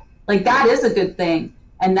digital. Like that is a good thing,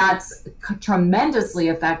 and that's tremendously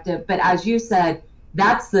effective. But as you said,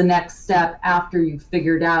 that's the next step after you've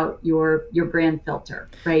figured out your brand filter,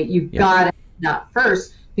 right? You've got to do that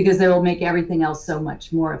first because they will make everything else so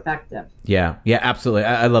much more effective. Yeah, absolutely.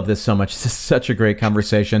 I love this so much. This is such a great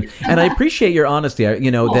conversation. And I appreciate your honesty,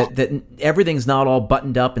 that everything's not all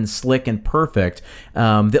buttoned up and slick and perfect.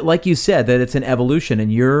 That, like you said, that it's an evolution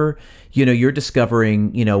and you're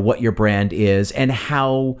discovering, what your brand is and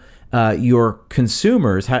how your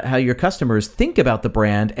consumers, how your customers think about the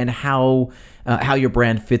brand and how your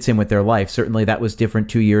brand fits in with their life. Certainly that was different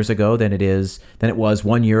 2 years ago than it was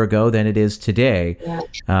 1 year ago than it is today. Yeah.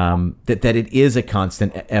 That it is a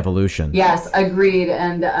constant evolution. Yes, agreed.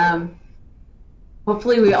 And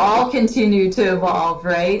hopefully we all continue to evolve,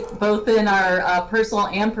 right? Both in our personal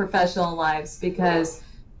and professional lives, because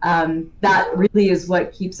that really is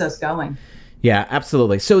what keeps us going. Yeah,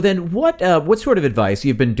 absolutely. So then what sort of advice,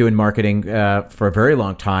 you've been doing marketing for a very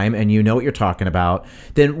long time and you know what you're talking about,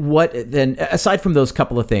 then aside from those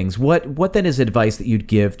couple of things, what then is advice that you'd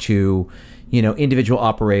give to, individual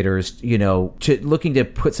operators, to looking to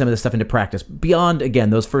put some of this stuff into practice beyond,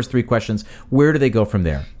 again, those first three questions? Where do they go from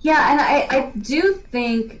there? Yeah, and I do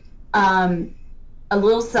think a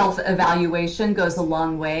little self-evaluation goes a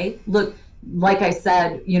long way. Look, like I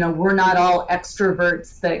said, we're not all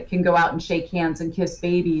extroverts that can go out and shake hands and kiss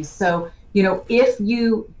babies. So, if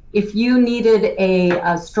you needed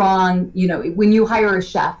a strong, when you hire a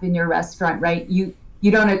chef in your restaurant, right, you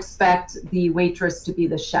don't expect the waitress to be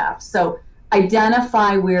the chef. So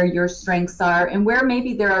identify where your strengths are and where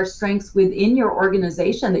maybe there are strengths within your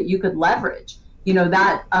organization that you could leverage.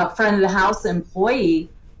 That front of the house employee,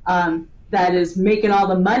 that is making all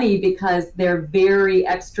the money because they're very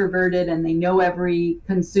extroverted and they know every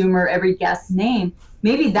consumer, every guest's name.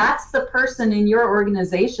 Maybe that's the person in your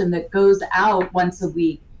organization that goes out once a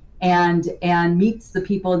week and meets the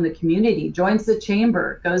people in the community, joins the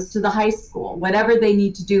chamber, goes to the high school, whatever they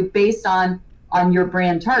need to do based on your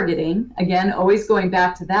brand targeting. Again, always going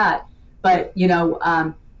back to that. But,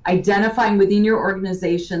 identifying within your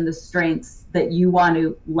organization the strengths that you want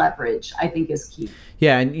to leverage, I think is key.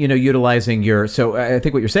 Yeah, and utilizing so I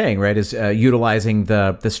think what you're saying, right, is utilizing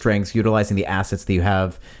the strengths, utilizing the assets that you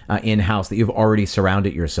have in-house that you've already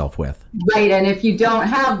surrounded yourself with. Right, and if you don't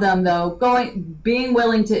have them, though, being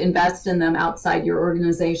willing to invest in them outside your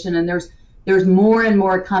organization, and there's more and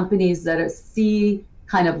more companies that see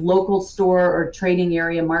kind of local store or trading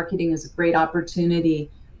area marketing as a great opportunity.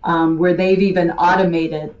 Where they've even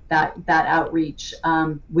automated that outreach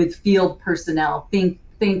with field personnel. Think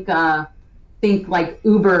like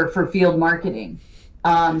Uber for field marketing.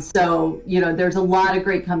 So there's a lot of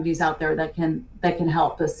great companies out there that can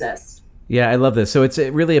help assist. Yeah, I love this. So it's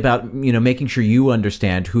really about making sure you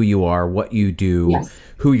understand who you are, what you do, yes,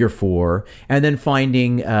 who you're for, and then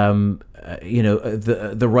finding the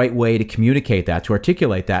right way to communicate that, to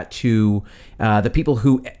articulate that to the people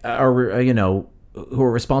who are who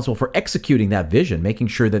are responsible for executing that vision, making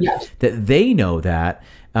sure that yes, that they know that.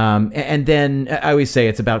 And then I always say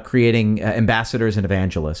it's about creating ambassadors and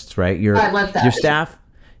evangelists, right? I love that. Your staff,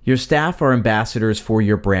 Your staff are ambassadors for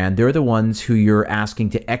your brand. They're the ones who you're asking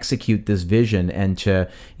to execute this vision and to,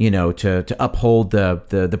 to uphold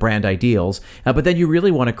the brand ideals. But then you really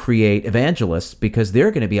want to create evangelists because they're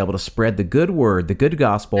going to be able to spread the good word, the good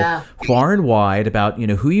gospel far and wide about,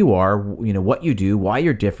 who you are, what you do, why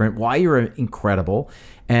you're different, why you're incredible.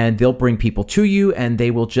 And they'll bring people to you, and they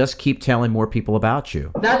will just keep telling more people about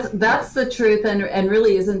you. That's the truth, and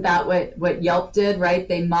really, isn't that what Yelp did, right?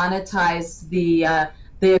 They monetized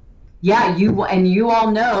you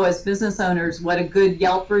all know as business owners what a good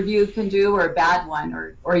Yelp review can do, or a bad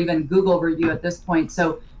one, or even Google review at this point.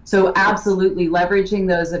 So absolutely leveraging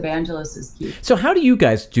those evangelists is key. So how do you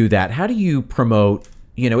guys do that? How do you promote?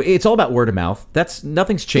 It's all about word of mouth.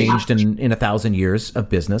 Nothing's changed in 1,000 years of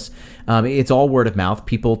business. It's all word of mouth.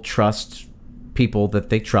 People trust people that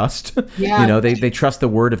they trust. Yeah. They trust the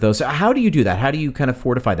word of those. So how do you do that? How do you kind of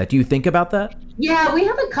fortify that? Do you think about that? Yeah, we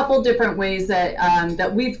have a couple different ways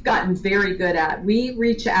that we've gotten very good at. We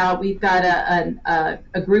reach out. We've got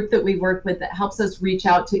a group that we work with that helps us reach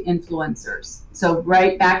out to influencers. So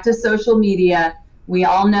right back to social media, we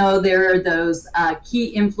all know there are those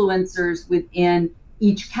key influencers within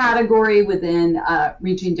each category, within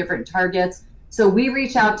reaching different targets. So we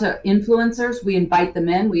reach out to influencers. We invite them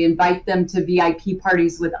in. We invite them to VIP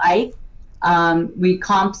parties with Ike. We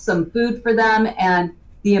comp some food for them, and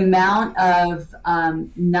the amount of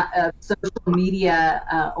social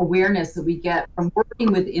media awareness that we get from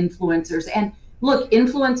working with influencers. And look,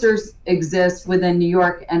 influencers exist within New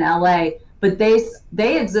York and LA, but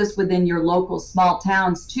they exist within your local small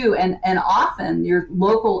towns too. And often your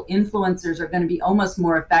local influencers are going to be almost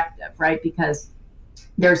more effective, right? Because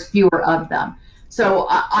there's fewer of them. So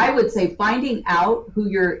I would say finding out who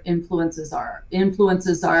your influences are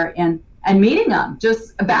and meeting them,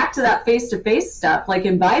 just back to that face-to-face stuff, like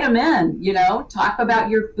invite them in, talk about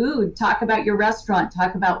your food, talk about your restaurant,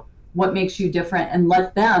 talk about what makes you different, and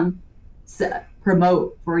let them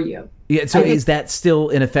promote for you. Yeah. So is that still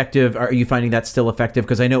ineffective? Are you finding that still effective?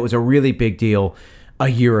 Because I know it was a really big deal a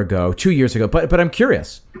year ago, 2 years ago, but I'm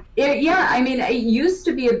curious. It used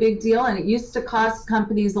to be a big deal, and it used to cost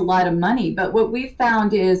companies a lot of money. But what we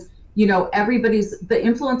found is, the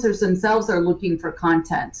influencers themselves are looking for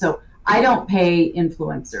content. So I don't pay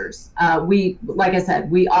influencers. Like I said,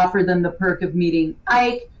 we offer them the perk of meeting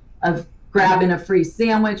Ike, of grabbing a free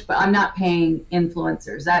sandwich, but I'm not paying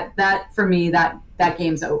influencers. That for me, that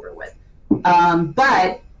game's over with.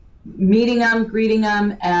 But meeting them, greeting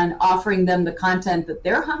them, and offering them the content that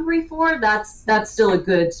they're hungry for, that's still a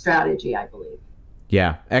good strategy, I believe.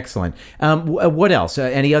 Yeah, excellent. What else?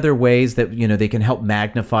 Any other ways that they can help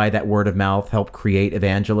magnify that word of mouth, help create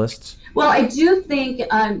evangelists? Well, I do think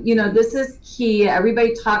this is key.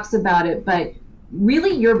 Everybody talks about it, but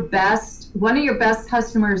really one of your best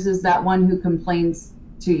customers is that one who complains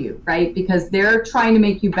to you, right? Because they're trying to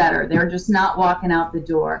make you better. They're just not walking out the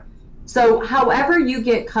door. So however you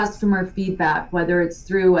get customer feedback, whether it's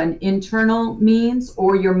through an internal means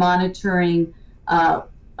or you're monitoring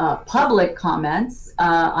public comments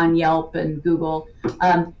on Yelp and Google,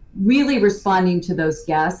 really responding to those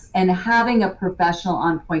guests and having a professional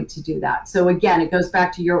on point to do that. So again, it goes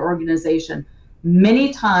back to your organization.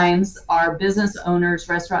 Many times our business owners,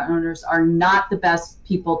 restaurant owners are not the best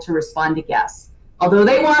people to respond to guests. Although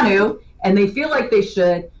they want to and they feel like they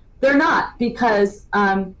should, they're not, because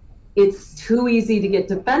it's too easy to get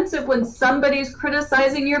defensive when somebody's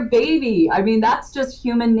criticizing your baby. I mean, that's just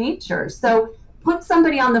human nature. So put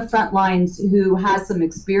somebody on the front lines who has some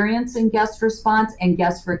experience in guest response and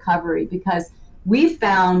guest recovery, because we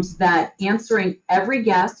found that answering every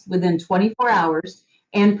guest within 24 hours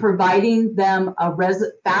and providing them a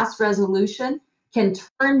fast resolution can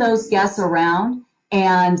turn those guests around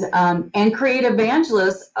and create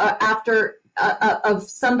evangelists of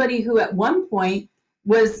somebody who at one point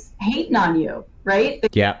was hating on you, right?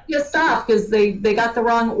 Yeah. Pissed off because they got the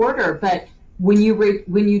wrong order. But when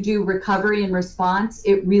you do recovery and response,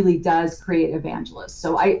 it really does create evangelists.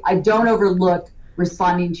 So I don't overlook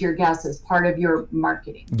responding to your guests as part of your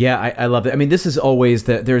marketing. Yeah, I love it. I mean, this is always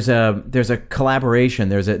there's a collaboration.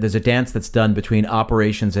 There's a dance that's done between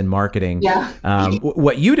operations and marketing. Yeah.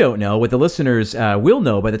 What you don't know, what the listeners will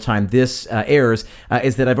know by the time this airs,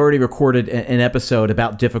 is that I've already recorded an episode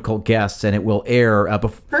about difficult guests, and it will air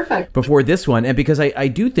before this one. And because I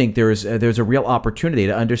do think there's a real opportunity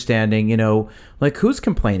to understanding, like who's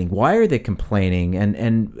complaining, why are they complaining,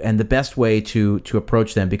 and the best way to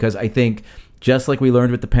approach them. Because I think just like we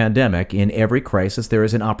learned with the pandemic, in every crisis there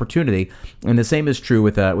is an opportunity, and the same is true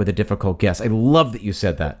with a difficult guest. I love that you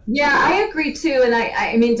said that. Yeah, I agree too. And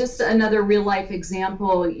I mean, just another real life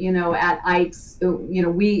example, at Ike's,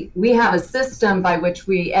 we have a system by which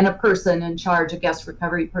and a person in charge, a guest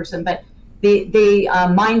recovery person, but they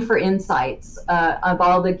mine for insights of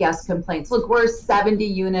all the guest complaints. Look, we're a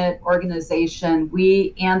 70-unit organization.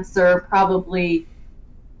 We answer probably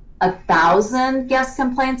 1,000 guest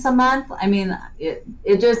complaints a month. I mean, it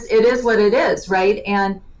is what it is, right?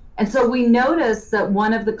 And so we noticed that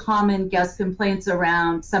one of the common guest complaints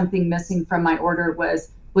around something missing from my order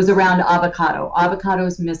was around avocado. Avocado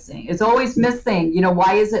is missing. It's always missing.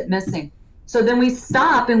 Why is it missing? So then we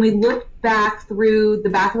stop and we look back through the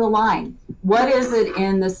back of the line. What is it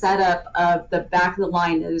in the setup of the back of the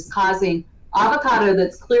line that is causing avocado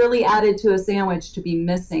that's clearly added to a sandwich to be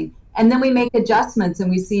missing? And then we make adjustments and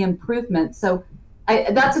we see improvements. So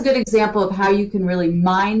that's a good example of how you can really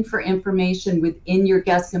mine for information within your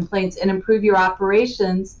guest complaints and improve your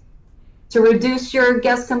operations to reduce your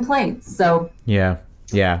guest complaints. So yeah,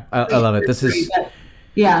 I love it. This is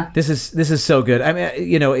so good. I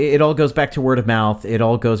mean, it all goes back to word of mouth. It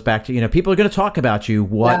all goes back to, people are going to talk about you.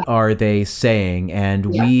 What are they saying? And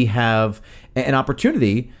we have an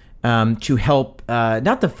opportunity to help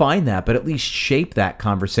not define that, but at least shape that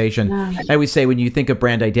conversation. I always say when you think of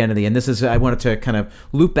brand identity, and I wanted to kind of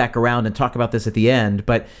loop back around and talk about this at the end,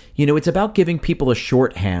 but it's about giving people a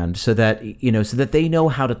shorthand so that they know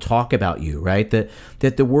how to talk about you, right? That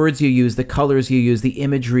the words you use, the colors you use, the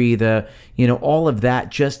imagery, all of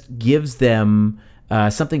that just gives them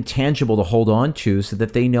something tangible to hold on to so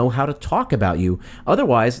that they know how to talk about you.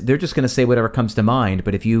 Otherwise, they're just going to say whatever comes to mind.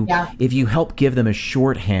 But if you help give them a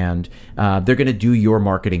shorthand, they're going to do your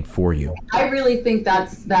marketing for you. I really think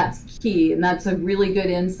that's key, and that's a really good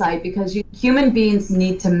insight, because human beings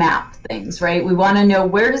need to map things, right? We want to know,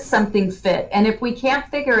 where does something fit? And if we can't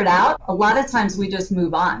figure it out, a lot of times we just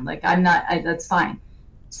move on. Like, that's fine.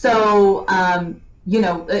 So,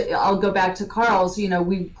 I'll go back to Carl's.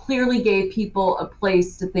 We clearly gave people a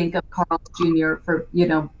place to think of Carl's Jr. for,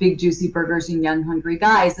 big juicy burgers and young hungry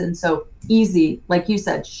guys. And so easy, like you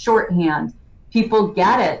said, shorthand, people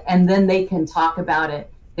get it, and then they can talk about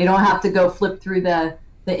it. They don't have to go flip through the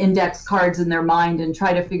index cards in their mind and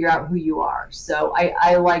try to figure out who you are. So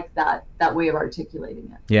I like that way of articulating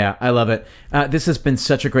it. Yeah, I love it. This has been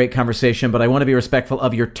such a great conversation, but I want to be respectful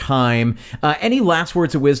of your time. Any last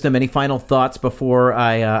words of wisdom, any final thoughts before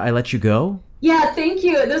I let you go? Yeah, thank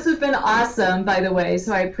you. This has been awesome, by the way,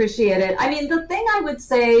 so I appreciate it. I mean, the thing I would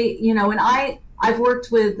say, and I've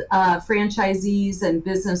worked with franchisees and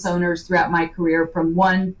business owners throughout my career, from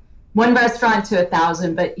one restaurant to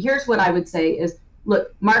 1,000. But here's what I would say is,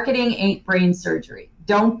 look, marketing ain't brain surgery.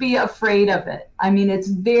 Don't be afraid of it. I mean, it's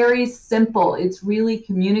very simple. It's really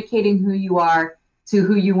communicating who you are to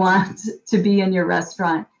who you want to be in your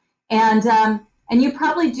restaurant. And you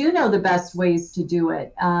probably do know the best ways to do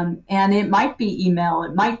it. And it might be email,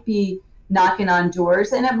 it might be knocking on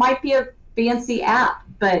doors, and it might be a fancy app,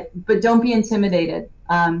 but don't be intimidated.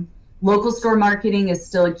 Local store marketing is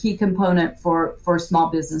still a key component for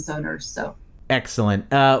small business owners. So. Excellent.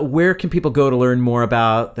 Where can people go to learn more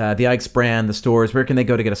about the Ike's brand, the stores? Where can they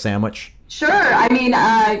go to get a sandwich? Sure. I mean,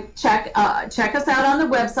 check us out on the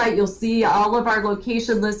website. You'll see all of our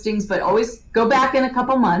location listings, but always go back in a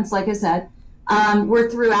couple months, like I said. We're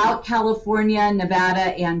throughout California,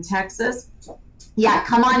 Nevada, and Texas. Yeah,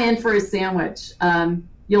 come on in for a sandwich.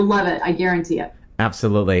 You'll love it. I guarantee it.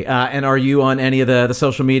 Absolutely. And are you on any of the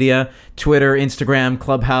social media, Twitter, Instagram,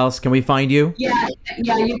 Clubhouse? Can we find you? Yeah,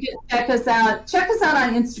 you can check us out. Check us out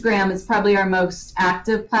on Instagram. It's probably our most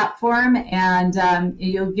active platform, and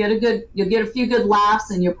you'll get a few good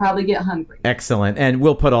laughs, and you'll probably get hungry. Excellent. And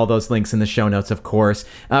we'll put all those links in the show notes, of course.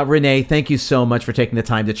 Renee, thank you so much for taking the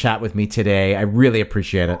time to chat with me today. I really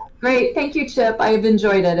appreciate it. Great. Thank you, Chip. I've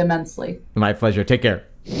enjoyed it immensely. My pleasure. Take care.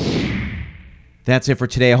 That's it for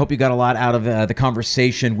today. I hope you got a lot out of the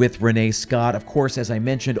conversation with Renee Scott. Of course, as I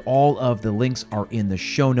mentioned, all of the links are in the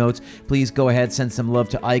show notes. Please go ahead, send some love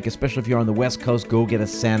to Ike, especially if you're on the West Coast. Go get a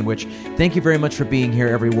sandwich. Thank you very much for being here,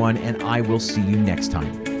 everyone, and I will see you next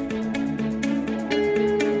time.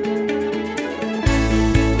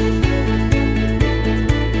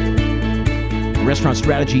 Restaurant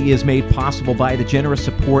Strategy is made possible by the generous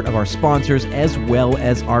support of our sponsors as well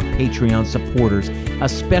as our Patreon supporters. A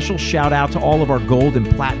special shout out to all of our Gold and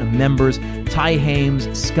Platinum members, Ty Hames,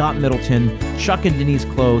 Scott Middleton, Chuck and Denise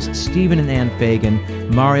Close, Stephen and Ann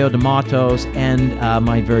Fagan, Mario D'Amatos, and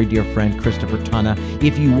my very dear friend Christopher Tunna.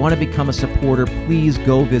 If you want to become a supporter, please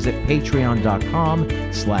go visit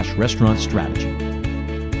patreon.com/restaurantstrategy.